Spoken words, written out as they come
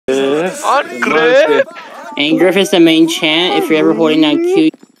Angriff! Angriff is the main chant. If you're ever holding down Q,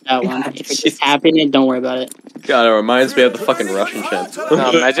 that one. If you're just tapping it, don't worry about it. God, it reminds me of the fucking Russian chant.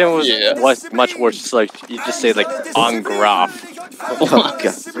 Imagine it was much worse. Just like you just say like Angraf. Oh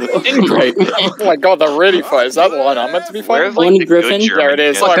god. Great. Oh my god, they're really far. Is that the one I'm meant to be fighting? One Griffin. There it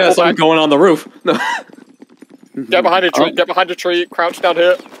is. Look at someone going on the roof. No. Get behind a tree, get behind a tree, crouch down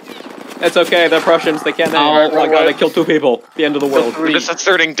here. It's okay, they're Prussians, they can't Oh my god, they killed 2 people. The end of the world. We're just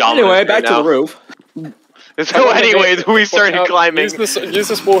asserting dominance. Anyway, back to the roof. So anyway, we started climbing. Use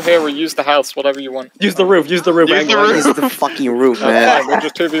this wall here or use the house, whatever you want. Use the roof, use the roof. Use the roof. Use the fucking roof, man. We're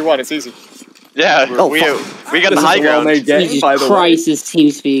just 2v1, it's easy. Yeah, we got the high ground. Jesus Christ, this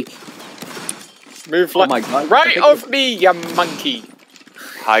TeamSpeak. Move Oh my god. right of me, you monkey.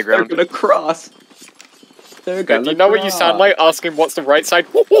 High They're ground. gonna cross. They're gonna You know what you sound like? Asking what's the right side?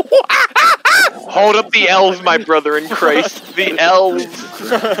 Hold up the elves, my brother in Christ. The elves.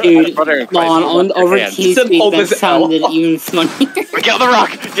 Dude, on over TeamSpeak, that sounded even funnier. Get on the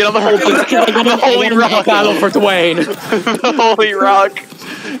rock. Get on the holy rock. Battle for Dwayne. The holy rock.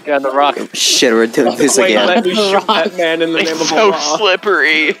 Get on the rock. Shit, we're doing this Wait, again. let me shoot that man in the name It's of so Allah.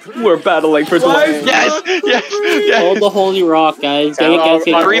 slippery. We're battling for Dwayne. Yes, yes, Hold yes. the holy rock, guys. Gotta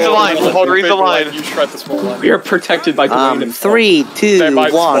get Breathe the line. Breathe the line. You shred the small line. We are protected by Dwayne himself. 3, 2,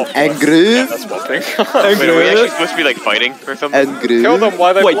 1, and groove. That's swapping. Wait, are we actually supposed to be like fighting or something? And groove. Kill them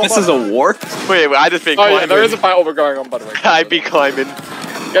while they Wait, this is a war? Wait, I just been Oh climbing. yeah, there is a battle going on, by the way. I be climbing.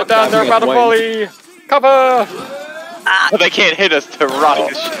 Get down there, battle volley! Cover! But they can't hit us to rock.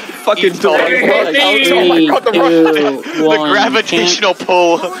 Fucking Dwayne. Oh my god, the rock! The gravitational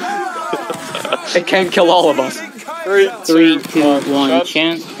pull. It can't kill all of us. 3, 2, 1,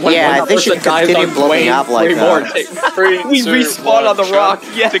 chant. Yeah, they should continue blowing up like that. We respawn on the rock.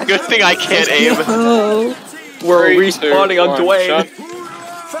 Yeah, It's a good thing I can't aim. we're respawning on Dwayne.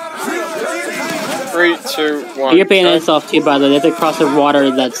 3, 2, 1. You're paying this off too, by the way. They have to cross the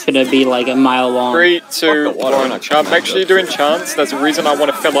water that's gonna be like a mile long. 3, 2, 1, chant. Make sure you're doing chants. There's a reason I want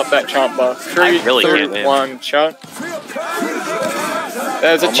to fill up that chant bar. 3, 2, 1, chant.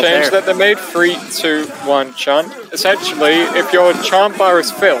 There's a change that they made. 3, 2, 1, chant. Essentially, if your chant bar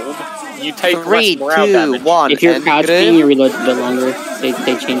is filled, you take 3, less morale 2, damage. 1, If you're and crouching, you groove. reload a bit longer. They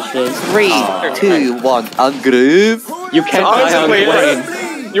changed it. 3, 2, 1, and groove. You can't die on Dwayne.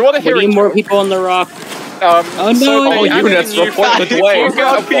 You want to hear We it? need more people on the rock. Oh no, all units report the Dwayne. If you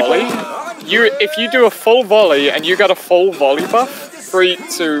get a volley, if you do a full volley and you get a full volley buff, 3,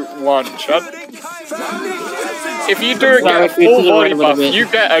 2, 1, chant. If you do get a full volley buff, you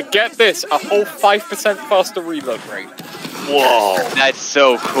get this, a whole 5% faster reload rate. Whoa, that's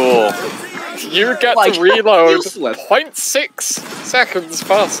so cool. You get Like, to reload useless. 0.6 seconds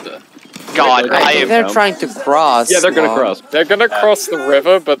faster. God, I I think am. they're trying to cross. Yeah, they're gonna cross. They're gonna cross the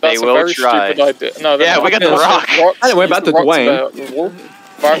river, but that's They a will very try. stupid idea. No, Yeah, we got the rock. Anyway, back to Dwayne.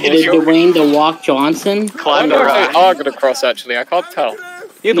 Is Dwayne the Walk Johnson? I Climb the don't know if rock. they are gonna cross, actually. I can't tell.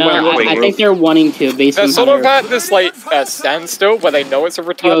 Either No, way, I think they're wanting to, based They're on sort how of at this, like, standstill where they know it's a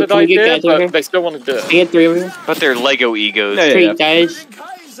retarded can we get idea, guys over here? but they still want to do it. I get 3 over here. But they're Lego egos. Yeah, yeah. 3 guys.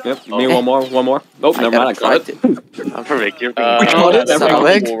 Yep, me one more. Nope, never mind, I caught it. I'm perfect. You're That's Son of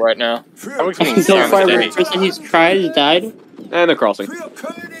a- cool right now. So far, every person who's tried has died. And they're crossing. Never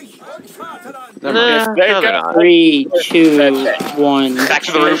mind. If they no, they're get not. 3, 2, 1. Back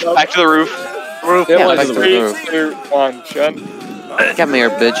to the roof. Back to the roof. Yeah, back back to to the the 3, roof. 2, 1, chant. Come here,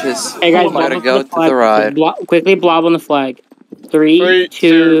 bitches. Hey guys, I'm gonna blob go on to flag. the right. Quickly blob on the flag. 3,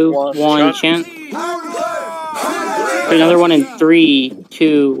 2, 1, chant. Another one in 3,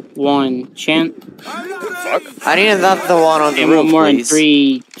 2, 1, chant. I need that the one on the And roof, one more in please.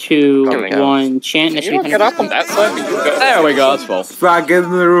 3, 2, There we go. 1, chant. That You should don't be get up on that side, but you go. There we go, it's full. Frag, get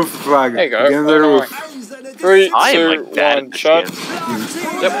in the roof, frag. There you go. Get in the roof. 3, I am 2, like bad 1, at this chant. game.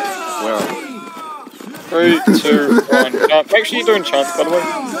 Yep. Where are 3, 2, 1, chant. Make sure you're doing chants, by the way.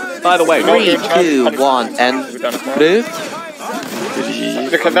 we? By the way, 3, 2, 1, and We've done it now. groove.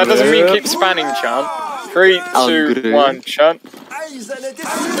 Because that doesn't mean keep spanning chant. 3, 2, 1, chant.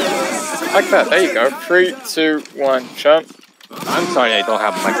 Like that, there you go. 3, 2, 1, chant. I'm sorry I don't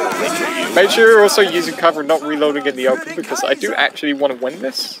have a microphone. Make sure you're also using cover, not reloading in the open, because I do actually want to win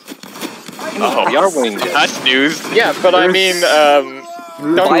this. Oh, we are winning. That's news. Yeah, but I mean, There's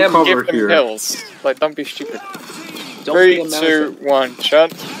don't no give cover them here. pills. Like, don't be stupid. Don't be 3, a 2, 1,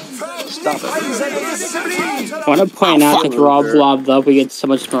 chant. Stop it. I want to point out that we're all blobbed up. We get so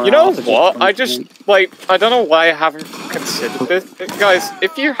much more. You know what? I just, like, I don't know why I haven't considered this. Guys,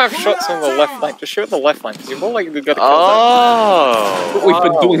 if you have shots on the left flank, just shoot the left flank, because you're more likely to get a kill. Oh. What we've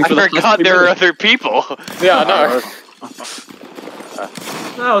been doing I for the forgot there are other people. Yeah, I know.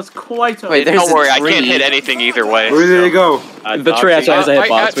 That was quite a... Wait, there's Don't worry, a I can't tree. hit anything either way. Where did it go? The tree actually has a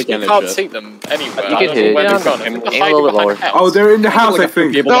hitbox. We can't hit see shit. them anywhere. You can hit it. Where Yeah, they've gone. aim They're a hiding little bit behind lower. Oh, they're in the house, I Look at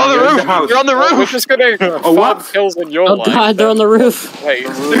think. people They're on the They're in the roof! house. They're on the We're roof! just gonna Oh, what? farm kills in your Oh line. god, they're on the roof. Wait.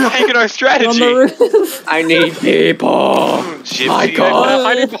 They're taking our They're on strategy! the roof. I need people. Gypsy. My God. They're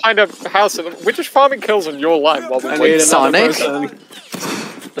hiding behind a house. We're just farming kills in your line while we I wait. need another Sonic? person.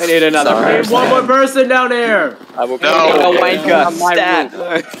 I need another Sorry. person. One more person down here! I will No. Oh, go. wanker. My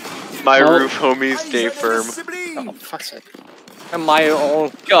Stat. My Oh. roof, homies, stay firm. Oh, fuck's sake. My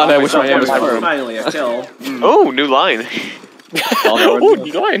own. God, I wish my hand was That was firm. finally a kill. Oh, new line. Oh,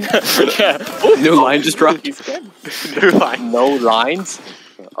 new line. Yeah. Oh, New line just dropped. New line. No lines.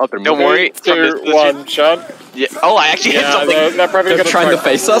 Oh, they're Don't moving. worry. from this 2, position- 1, Sean. Yeah. Oh, I actually hit Yeah, something. they're probably They're gonna trying to try-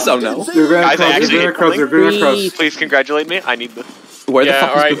 face us? Oh no. They're gonna Guys, I cross, actually they're hit gonna cross, they're gonna something. cross. Please congratulate me. I need this. Where the Yeah, fuck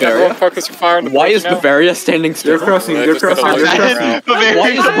alright, is Bavaria? everyone focus your fire on the Why bridge is now. Bavaria standing still? They're crossing, They're they're just gonna crossing, they're hold crossing. Why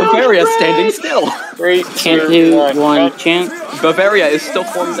is Bavaria standing still? 3, Can't 2, do 1, one chant. Bavaria is still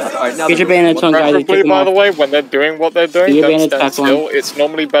formed up. Alright, now Get your bandits on, guys. Take Preferably, them by off. the way, when they're doing what they're doing, Your don't bandits stand back still. one. It's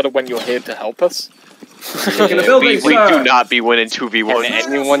normally better when you're here to help us. In the building, We sir! do not be winning Can 2v1.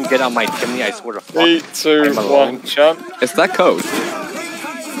 anyone get on my chimney? I swear to fuck. 3, 2, I'm alone. 1, Sean. Is that code?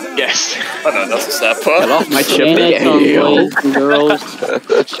 Yes. Oh no, that's a step Get off my chimney. Bandits on, boys and girls.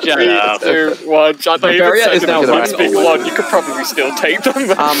 Shut 3, up. 2, 1, Sean. Bavaria is now Let's running speak away. alone. You could probably still take them.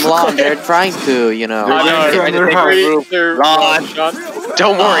 Lon, they're trying to, you know. I know. They're in their house. 3, 2, 1, Sean.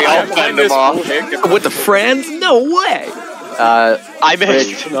 Don't worry, I'll fend them off. With the friends? No way! I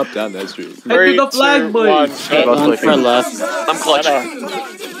missed. Up down that street. Head to the flag, boys! One for left. I'm clutch.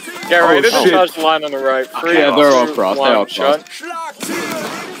 Get ready to shit. charge the line on the right. 3, Yeah, they're all 2, cross, they're 1, all cross.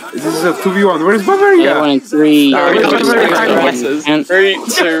 Sean. This is a 2v1. Where's The other Bavaria? one in 3. Sorry, two, I'm just one, gonna- and 3,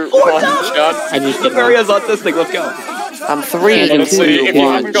 2, 1, Sean. I just did one. Bavaria's autistic, let's go. I'm 3, Yeah, Let's see, if you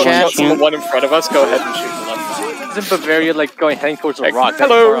One, haven't got chat, shots on the chat. one in front of us, go ahead and shoot the left. Isn't Bavaria like going heading towards a Like, rock? That's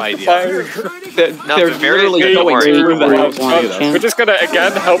hello, our idea. fire. They're, No, they're Bavaria's literally good, don't going worry. through the One, house. one, Look at chant. We're just gonna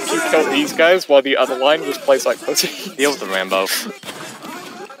again help you kill these guys while the other line just plays like pussy. Deal with the Rambo.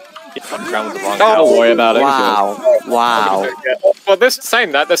 Get fucked around with the wrong No. Don't worry about it. Wow. Wow. Well, they're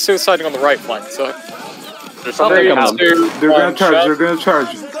saying that they're suiciding on the right flank, so There's something 3, about 2, They're gonna 1, charge, shot. they're gonna charge.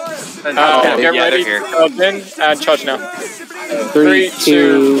 Get yeah, ready, they're here. charge in, and charge now. 3,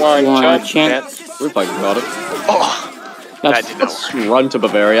 2, 1, shot. chant. We fucking got it. Oh, that That's did not Let's work. run to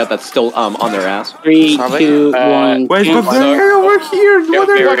Bavaria. That's still on their ass. 3, Sorry. 2, 1, Where's chant. Bavaria? We're here! Yeah, What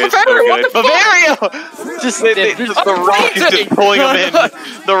are you? Bavaria is so good. Bavaria! Just the rock is just pulling them in.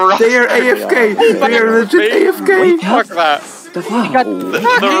 The rock. They are AFK! They are legit AFK! Fuck that. The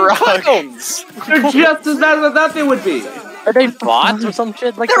rock. They're just as bad as I thought they would be! Are they bots or some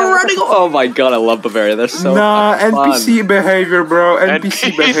shit like They're that? running. Oh my god, I love Bavaria. They're so Nah, fun. NPC behavior, bro.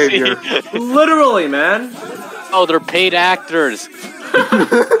 NPC behavior. Literally, man! Oh, they're paid actors.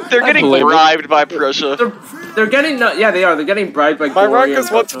 They're getting believe it. bribed by Prussia. They're getting, yeah, they are. They're getting bribed by My Gloria rankers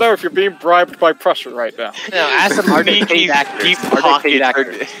and want to know if you're being bribed by Prussia right now. No, ask them, are they Sneaky paid actors? deep Are they pockets paid are-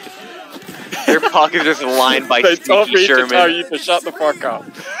 actors? Their pockets are just lined by They told Sneaky me to tell Sherman. you to shut the fuck up.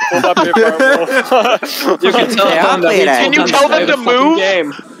 Pull up your firewall. You can tell Yeah, them that we Can told you them tell play them the to fucking move?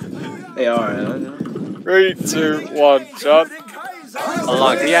 Game. They are, I know. 3, 2, 1, shot.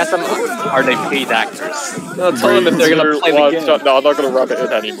 Along. Can you ask them, are they paid actors? No, tell them if they're gonna play the game. Shot. No, I'm not gonna rub it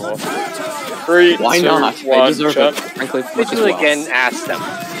in anymore. 3, Why 2, not? They 1, deserve shot. it. Frankly, They much as do well. again, ask them.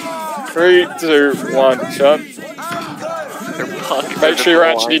 3, 2, 1, shot. Their pockets are Make just sure you're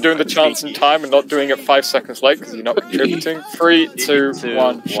lined actually doing the by chance in Sneaky. time and not doing it 5 seconds late because you're not contributing. 3, 2,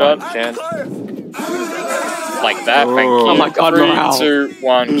 1, shot. Chant. Like that, thank you. Oh my God, 3, morale. 2,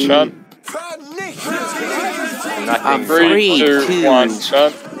 1, shot. Nothing. 3, 2, 1,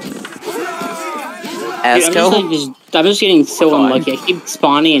 shot. Asco. I'm just getting so unlucky. I keep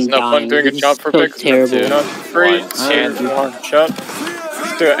spawning and It's no fun dying. doing a It's jump for so pick. terrible. 3, 2, 1, shot.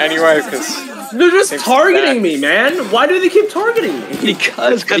 Let's do it anyway because They're just Seems targeting me, man! Why do they keep targeting me?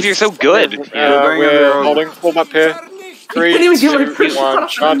 Because You're so good. we're holding. Hold up here. 3, can't even get rid of 2, Prussia. 1,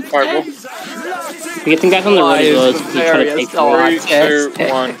 shot. Fireball. We get them guys on the Why right is as well. We try to Bavaria take so them. 3,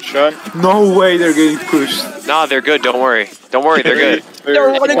 2, 1, shot. No way they're getting pushed. Nah, they're good. Don't worry. Don't worry. They're good. they're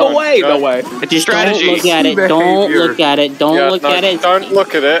running away. No way. Just Strategy. don't look at it. Don't Behavior. look at it. Don't look at it. Don't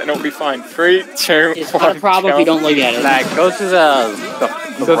look at it, and it'll be fine. 3, 2, It's 1. not a problem if you don't look at it. Like, go to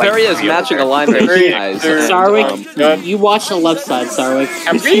the Bavaria is right matching a field. line with Three, you guys. two, and, Sarwick, you watch the left side, Sarwick.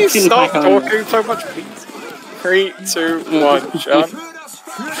 Can we Keep stop back on. talking so much, please? 3, 2, 1, chant.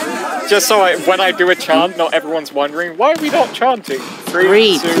 Just so when I do a chant, not everyone's wondering, why are we not chanting?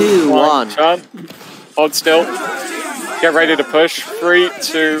 3, 2, 1. chant. Hold still. Get ready to push. 3,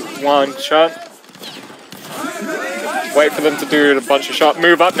 2, 1, shot. Wait for them to do a bunch of shots.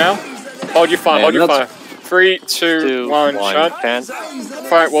 Move up now. Hold your fire, hold your fire. 3, 2, 1, shot.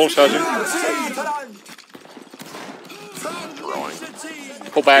 Fire at wall charging.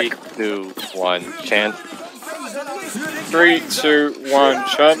 Pull back. 3, 2, 1, chant. 3, 2, 1,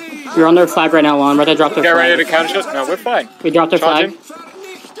 shot. You're on their flag right now, Lon. Right, they dropped their Get flag. ready to counter shot. No, we're fine. We dropped their Charging. flag.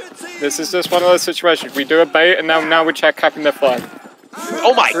 This is just one of those situations. We do a bait and now we check capping their flag.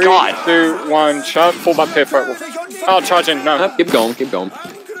 Oh my 3, god! 2, 1, shot. Fall back here for it. Oh, charging. No. Keep going, keep going.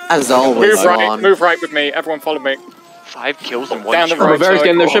 As always, Move right with me. Everyone follow me. 5 kills in one Down the shot. road. Bavaria's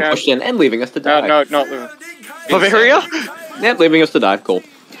getting their ship Yeah. pushed in and leaving us to die. No, not the... Bavaria? Yep, leaving us to die. Cool.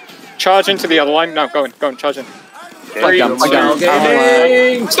 Charge into the other line. No, go in, charge in. Flag down, flag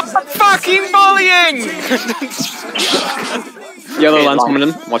down. Stop fucking bullying! Yellow line's coming in.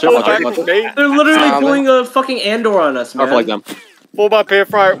 Watch out, watch out, watch out. They're literally pulling a fucking Andor on us, Our flag man. down. Fall up here,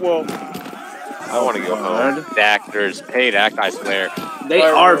 fire at wall. I want to go home. Actors, paid act, I swear. They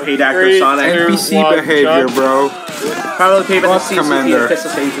are paid actors, Sonic. NPC behavior, bro. Probably paid by the CCP Commander. to piss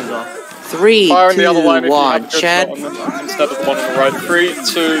us Asians off. 3, Fire on the other 2, line if you 1, have good shot Chad. on them instead of the one on the right. 3,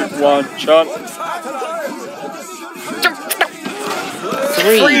 2, 1, shot.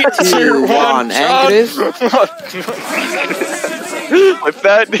 3, 2, 1, negative. With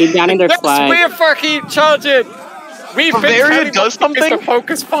that, Keep down in their flag. We're fucking charging! We've been Bavaria telling does them something? to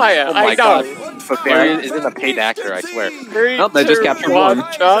focus fire. Oh I my know. god. Bavaria isn't a paid actor, I swear. 3, Oh, they just 2, captured 1,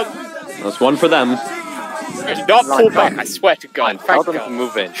 one. shot. That's one for them. Do not pull back, I swear to God. Tell Thank them to God.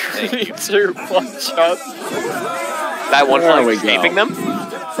 move in. 3, 2, 1, shot. that one There flag we escaping go. them?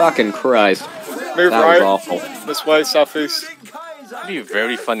 Fucking Christ. Move That was right. awful. This way, southeast. It'd be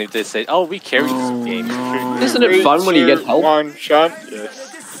very funny if they say, oh, we carried this game. Isn't it fun when you get help? 1, shot.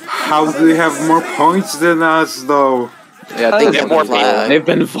 How do they have more points than us, though? Yeah, I think They have more more people. flag. They've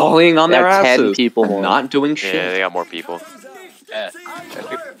been volleying on their Yeah, 10 asses. people and more. not doing Yeah, shit. they got more people.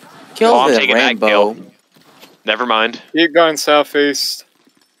 Kill Oh, I'm the taking that rainbow. Never mind. Keep going southeast.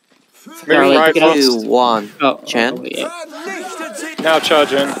 Move Charlie, right, pick it up. 2, west. 1. Oh, Chan? oh, yeah. Now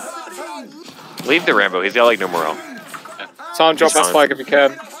charge in. Leave the Rambo, he's got like no morale. Time drop that Fine. flag if you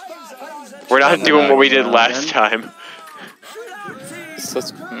can. We're not doing what we did last time.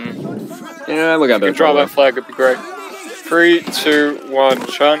 Yeah, we got You can draw that flag, it'd be great. 3, 2, 1,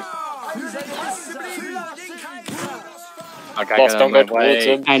 chunk. Okay, Boss, don't go towards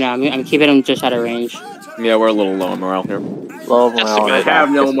him. I know, I'm keeping them just out of range. Yeah, we're a little low on morale here. Low Just a morale. minute. I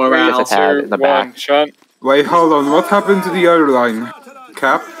have no morale. 3, 2, in the 1, chunk. Wait, hold on. What happened to the other line?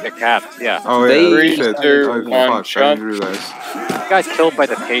 Cap? The cap, yeah. Oh, They- yeah. 3, Shit. 2, Oh, 1, fuck. I shot. didn't realize. You guys killed by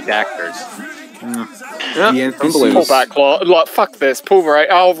the paid actors. Yeah, The unbelievable. Pull NPCs. back, Claw. Like, fuck this. Pull right.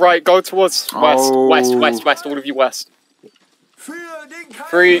 Oh, right. Go towards west. Oh. West. All of you west.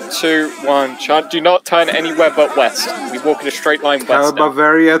 3, 2, 1, chant. Do not turn anywhere but west. We walk in a straight line Tell west now.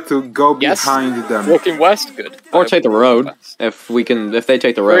 Bavaria to go Yes. behind them. Walking west? Good. Or take the road. If we can, if they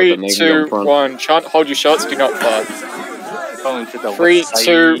take the road, 3, then they can go 2, in front. 1, chant. Hold your shots. Do not fire. Going to the 3, west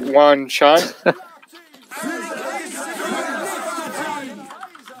 2, side. 1, chant.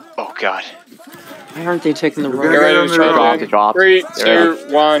 Oh god. Why aren't they taking the We're road? gonna Get ready on to the charge road. in. Drop. 3, There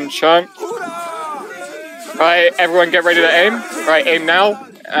 2, 1, chant. Right, everyone get ready to aim. Right, aim now.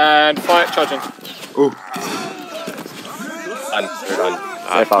 And fire, charging. Ooh. Done. They're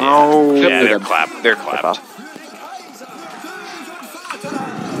done. No. Yeah, they're clapped. They're clapped.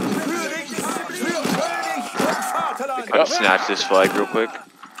 I'll snatch this flag real quick.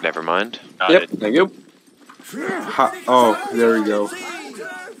 Never mind. Yep, thank you. Oh, there we go.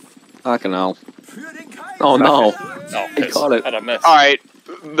 Fucking hell. Oh no. No, He caught it. And I missed. Alright.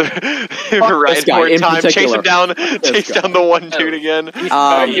 this Right, guy more in time. Chase him particular. down. This Chase guy. down the one dude again. You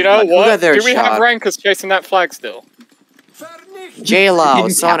know who got what? their Do we have shot? rankers chasing that flag still? J-Lo,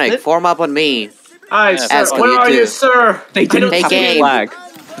 Didn't Sonic, cap it? form up on me. Hi, Yeah, sir. ask Where you are too. you, sir? They didn't Hey, cap the game. flag.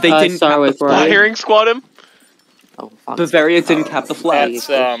 They didn't sorry, cap the for Did flag. hearing squad him? Oh, fuck. Bavaria didn't cap the flag. That's,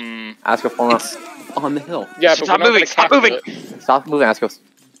 Ask her form up. It's on the hill. yeah, but Stop we're not moving, gonna stop cap moving. it. Stop moving, ask her.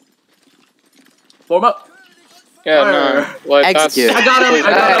 Form up. Yeah, no. Like, Execute. I got him.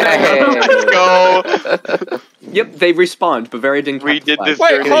 I got him. Let's go. Yep, they respawned. Bavaria didn't cap We the did flag. this.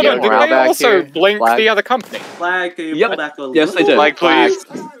 Wait, hold on. Did morale they back also here. blink Flag. the other company? Flag, can you Yep. pull back a Yes, they did. Flag, please.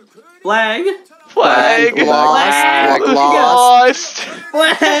 Flag. Flag. Flag Lost.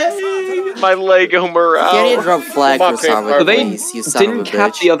 Flag. My Lego morale. Can't you drop flag Come for on, Sonic, Pink, So they please, you son of a didn't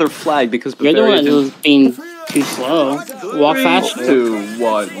cap bitch. the other flag because You're the Bavaria one didn't who's being too slow. Walk faster. 2,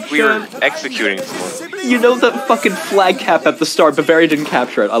 1. We were executing someone. You know that fucking flag cap at the start, Bavaria didn't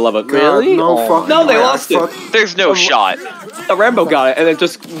capture it. I love it. God, no fucking No, they way. lost it. There's no shot. The Rambo got it, and it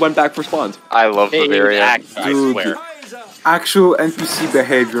just went back for spawns. I love Bavaria. I Dude. swear. Actual NPC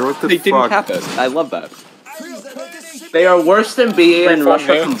behavior. What the They didn't fuck? cap it. I love that. They are worse than BA and Fun, Russia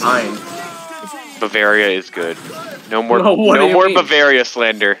man. combined. Bavaria is good. No more, No, what do no you more mean? Bavaria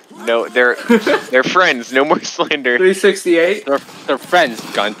slander. No, they're friends. No more slander. 368. They're friends.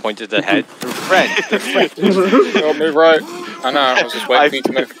 Gun pointed to the head. They're friends. They're friends. Got me right. I know, I was just waiting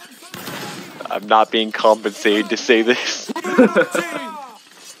for you to move. I'm not being compensated to say this.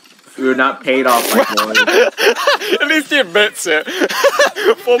 We were not paid off like one. At least he admits it.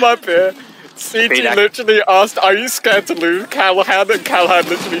 For my peer, CG literally asked, "Are you scared to lose, Callahan?" And Callahan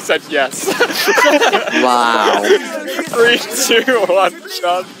literally said yes. Wow. 3, 2, 1,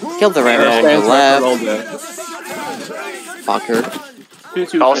 shot. Kill the Rambo on the left.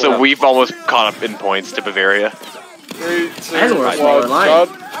 Fucker. Also, we've almost caught up in points to Bavaria. 3, 2, And we're smaller 1, line. shot.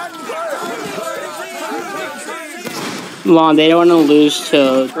 Lon, they don't want to lose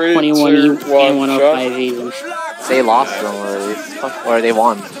to 3, 21 2, and 1, 105 even. They lost them already. Or they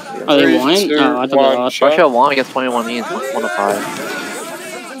won. Oh, they 3, won? 2, Oh, I thought they 1, lost. shot. Prussia won against 21 means 105.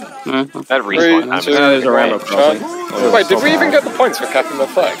 That respawn time. 3, 2, There's a Rambo 1, crossing. shot. Wait, did we even get the points for capping the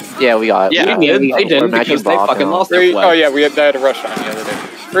flag? Yeah, we got it. Yeah. They didn't We're because matching they Bob fucking now. lost their 3, flag. oh yeah, they had a rush on the other day.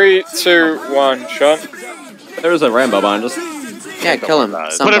 3, 2, 1, shot. There was a Rambo behind us. Yeah, kill him. Put him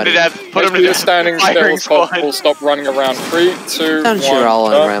to Somebody. death. Put him to You're death. standing Firing still, squad. we'll stop running around. 3, 2, 1, Don't you're all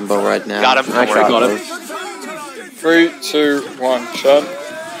on shot. Rambo right now. Got him. I Don't worry. got him. 3, 2, 1, shot.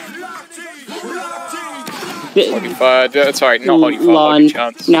 Holy fire. Sorry, not holy fire, Lon, holy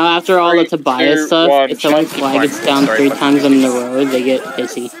chance. now after all the 3, Tobias 2, stuff, 1, if someone's shot. flag gets down Sorry, 3 fuck. times in a row, they get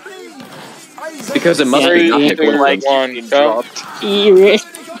pissy. Because it must Yeah, be not 3, hit 2, one. 1, shot.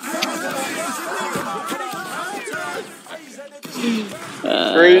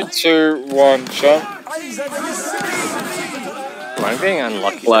 3, 2, 1, shot. I'm being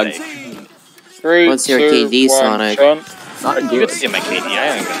unlucky Flags. today. 3, What's your 2, KD, 1, Sonic? shot. Not You good. can see my KD.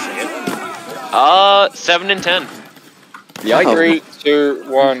 I ain't gonna say it. 7 and 10. Yeah, I Oh. 3, 2,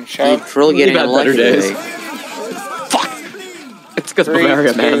 1, shot. You're really getting We've had unlucky better days. today. It's because 3,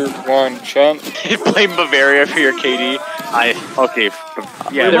 Bavaria, 2, man. 1, shot. Blame Bavaria for your KD. Okay.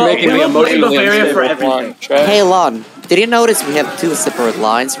 Yeah, they're Well, making we me will blame emotionally Bavaria for unstable. everything. 1, shot. Hey, Lon, did you notice we have 2 separate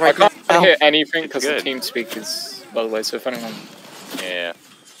lines I right now? can't hit anything because the Good. team speak is, by the way, so if anyone. Yeah.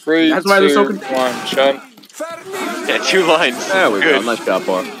 3, That's why they're so 2, 1, shot. Yeah, 2 lines. There we go. Good. Nice job,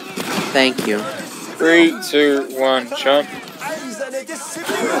 Bar. Thank you. 3, 2, 1, shot.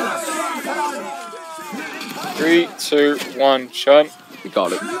 3, 2, 1, shot. We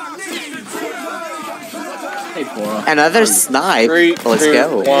got it. Hey, Bora. Another snipe. 3, Let's 2,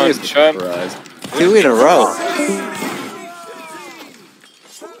 go. 1, shot. Surprise. 2 in a row.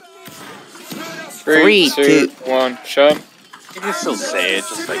 3, 3, 2, 1, shot. You can still say it,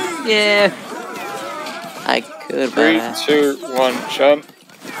 just like. Yeah. I could, 3, but 2, 1, shot.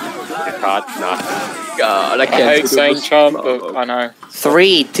 God, nah. God, I I can't hate do saying this. chant, but I know.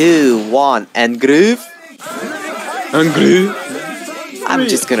 3, 2, 1, and groove. Hungry. I'm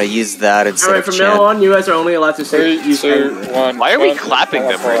just gonna use that instead Alright, of from chant. now on, you guys are only allowed to say 3, use 2, angry. 1. Why are we shot. clapping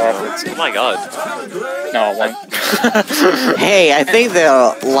them right now? Oh my god. No, I won't. Hey, I think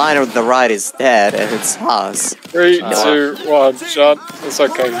the line on the right is dead, and it's us. 3, 2, 1, shot. It's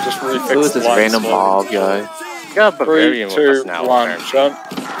okay, you just refix Who is the this lines random for me. Bob guy? We got 3, Bavarian with us 2, now. 1, shot.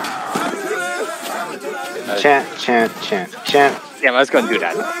 Chant. Yeah, let's go and do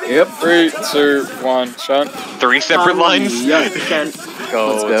that. Yep. 3, 2, 1, shot. 3 separate lines? Yeah, Ken. Go,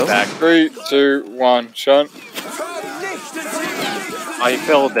 Let's go. back. 3, 2, 1, shot. I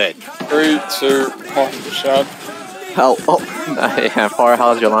filled it. 3, 2, 1, shot. Oh, yeah, Far,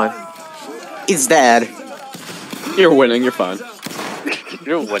 how's your line? It's dead. You're winning. You're fine.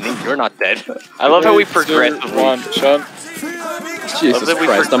 You're winning. You're not dead. I love how we 3, 2, progressively. 1, shot. Jesus that we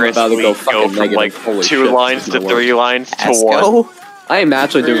Christ, I'm about to go progressively fucking from negative. like Holy 2 shit, lines this to is 3 lines to Let's 1. go. I am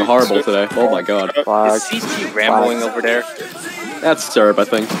actually doing 3, horrible 2, today. Oh my god. Flag. Is CG ramboing over there? That's Serb, I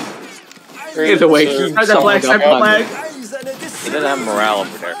think. 3, Either way, 2, he Snipe that flag, somehow snipe got that behind flag. He doesn't have morale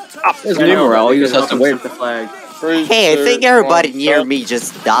over there. There's new morale, he just has to wait. The flag. 3, Hey, I 2, think everybody 1, near shot. me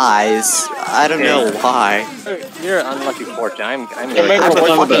just dies. I don't know why. You're an unlucky fortune. I'm Yeah, maybe I'm a we'll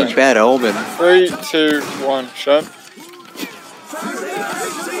wait for fucking bad omen. 3, 2, 1, shot.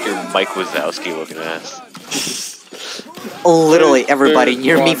 Your Mike Wazowski looking ass. Literally everybody 2,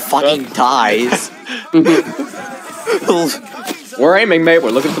 near me 1, fucking shot. dies. We're aiming, mate. We're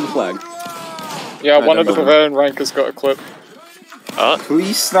looking for the flag. Yeah, one of the Bavarian rankers got a clip.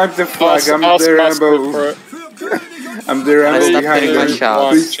 Please snipe the flag. I'm Ask the Mask for Rambo. it. I'm the Rambo Stop behind hitting my them.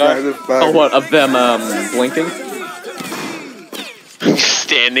 shots. Please snipe the flag. Oh, what, of them, blinking?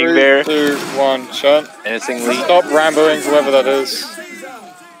 Standing 3, there. 2, 1, shot. Menacingly. Stop Ramboing whoever that is.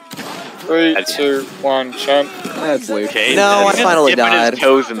 3, 2, 1, shot. That's Leaf. Okay. No, I finally dipping died. his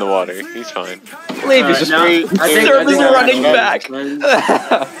toes in the water. He's fine. Leaf is just Server's running back.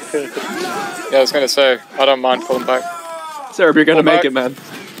 Yeah, I was gonna say, I don't mind pulling back. Serb, you're gonna Pull make back. it, man.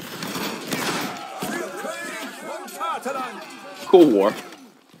 Cool war.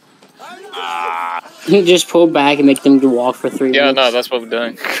 Just pull back and make them walk for 3 Yeah, weeks. no, that's what we're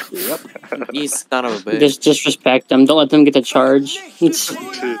doing. You son of a bitch. Just disrespect them. Don't let them get the charge.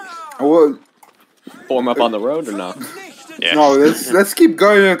 Well, Form up on the road or no? Yeah. no, let's keep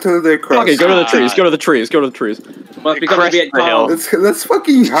going until they cross. Okay, go to the trees, go to the trees, go to the trees. Must become a Crest the hill. Vietnam. Let's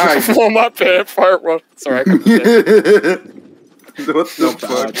fucking hide. Warm up here, fire one. Sorry, I couldn't say. What the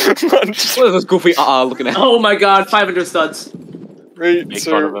fuck? What is this goofy looking at? Oh my god, 500 studs. 3, Make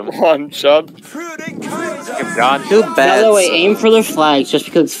fun 2, of him. 1, shot. God. Too By bad. the way, aim for their flags just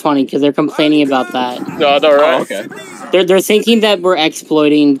because it's funny because they're complaining about that. Yeah, no, right? Oh, okay. They're thinking that we're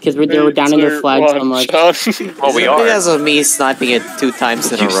exploiting because they were down in their flags so much. Well, we are. Because of me sniping it 2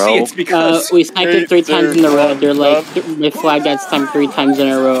 times in a You see, row. it's because We sniped it 3 times in a row. They're like, Two, they flagged that time 3 times in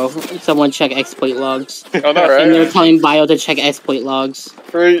a row. Someone check exploit logs. Oh, no, And they're right? telling Bio to check exploit logs.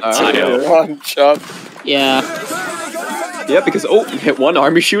 3, 2, yeah. 1, shot. Yeah. yeah, because hit one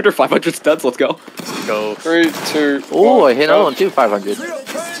army shooter, 500 studs. Let's go. Go. 3, 2, Oh, 1, I hit shot. on 500.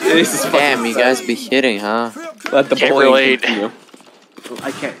 Jesus Damn, you guys be hitting, huh? Let the Can't bullying relate. continue.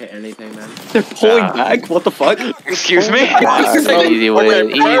 I can't hit anything, man. They're pulling back. What the fuck? Excuse me? Easy Okay, win,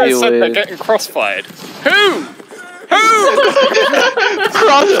 Bavaria easy said they're win. getting crossfired. Who?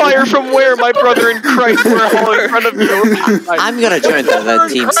 Crossfire from where, my brother in Christ? We're all in front of you. I'm gonna join that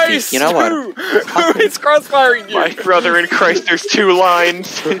team speak. Christ, You know what? Who is crossfiring you? My brother in Christ, there's 2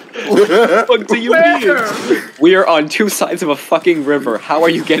 lines. What do you mean? We are on 2 sides of a fucking river. How are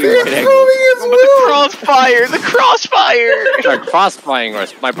you getting right angle? The crossfire! The crossfire! Crossfiring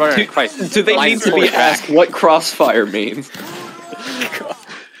us, my brother in Christ. Do they need to be asked what crossfire means?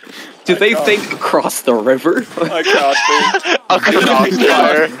 Do they think across the river? I can't, A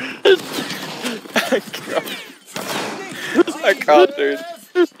crossfire. dude. I can't, dude.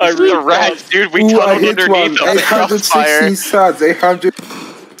 I The really rats, dude. We Ooh, I tunneled hit underneath one. them. The 816 crossfire. studs. 800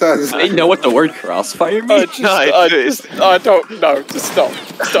 studs. They know what the word crossfire means? I don't know. Just stop.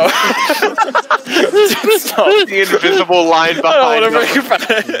 Stop. Just stop. The invisible line I behind don't want to them.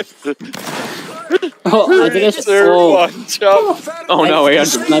 make it bad. Oh, I think I should. 2, Oh, 1, jump. Oh no, 800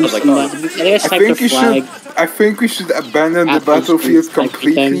 sniped studs. Like, somebody. I think I I sniped think the you flag. should. I think we should abandon the After battlefield street, like,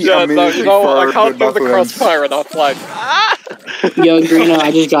 completely. Yeah, a no, minute you know what? I before can't do the battle ends. crossfire and I'll flag. Yo, Greeno,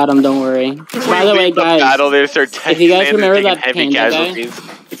 I just got him. Don't worry. By the way, Leave the guys, battle, they start if you guys remember taking that heavy panda guy, casualties.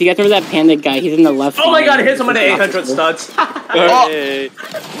 if you guys remember that panda guy, he's in the left. Oh my lane. god, I hit someone at 800 studs. hey.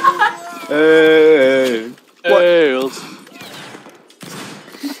 Hey. Wales.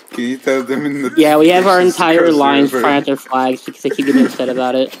 Can you tell them in the Yeah, we have our This is entire because line they're firing at their flags because they keep getting upset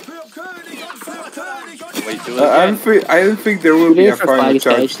about it. Wait, do it I again. don't think there will be a For final flags,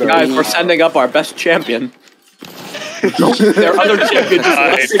 charge guys. there. Guys, we're sending up our best champion. Their other champion just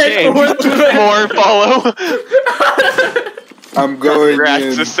lost the game. More follow. I'm going Rats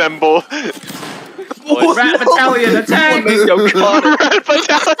in. assemble. Rat battalion attack! Let's go, Connor.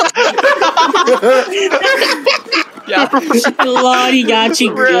 Yeah. Lord, he got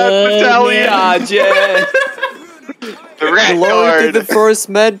you Rat good. battalion. Yeah, Jay. The rat Glory to guard. the first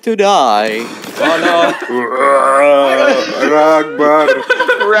man to die. Oh Ragbar.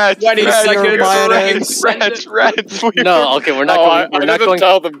 Rats. 20 rats, seconds. Rats. Rats. No, okay, we're not No, going. I We're not didn't going.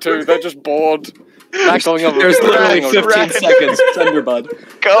 tell them to. They're just bored. Not going over. There's literally going over- 15 seconds. Thunderbud.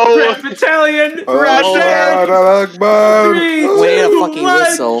 Go. Rat battalion! Ragbar. Wait a fucking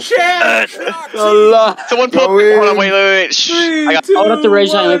whistle. Allah. Someone pull. Go in. Hold on, wait. Shh. I got. Hold up the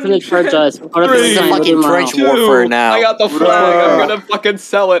ridge line, wait for the charge us. Hold up the ridge line, Fucking with your trench mouth. warfare now. I got the flag. I'm gonna fucking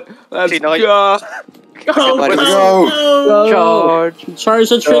sell it. Let's Okay, no, go. Somebody Go. Go. Charge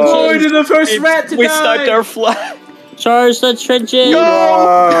the Glory trenches! to the first rat to We die! sniped our flag. Charge the trenches!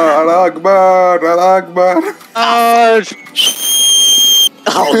 Ragbar. Ragbar.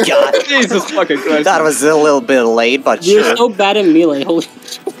 Oh god. Jesus fucking Christ. That was a little bit late, but You're sure. so bad at melee, holy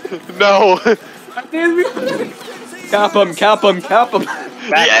No. Cap him, cap him, cap him.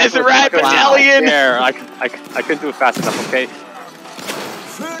 Yes, rat battalion. There, I couldn't do it fast enough. Okay.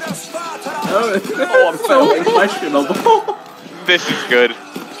 Oh, I'm failing. Questionable. This is good.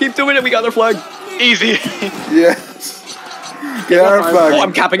 Keep doing it, we got their flag. Easy. Yes. Get our flag. Oh,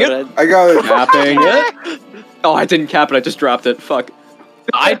 I'm capping it. I got it. Capping it. Oh, I didn't cap it. I just dropped it. Fuck.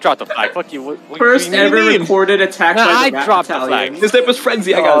 I dropped the flag. Fuck you. What First do you ever mean? recorded attack Nah, by I the Rat dropped the Battalion. flag. His name was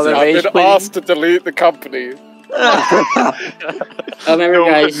Frenzy. I got it. I've been asked to delete the company. Remember,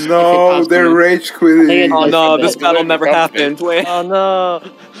 guys. No, they're rage quitting. Oh no, this battle never happened. Wait. Oh no.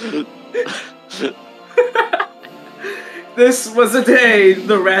 This was a day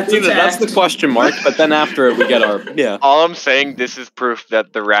the rats Either that's attacked. the question mark, but then after it we get our All I'm saying, this is proof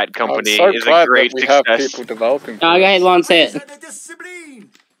that the Rat Company I'm so is glad a great that we have success. people developing. No, go ahead, Lon, say it.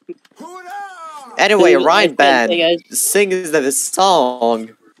 Anyway, Dude, Rhine band, hey, sing the song.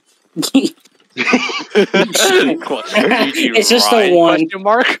 It's just a one. Question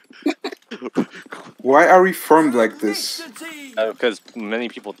mark? Why are we formed like this? Because many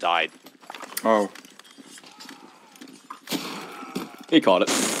people died. Oh. He caught it.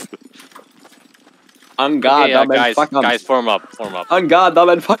 On God, Okay, that guys, form up, form up. On God, that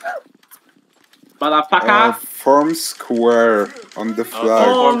man fuck. Motherfucker. Form square on the flag.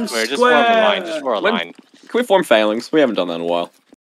 Form square. Just form a line. Just form a line. Can we form phalanx? We haven't done that in a while.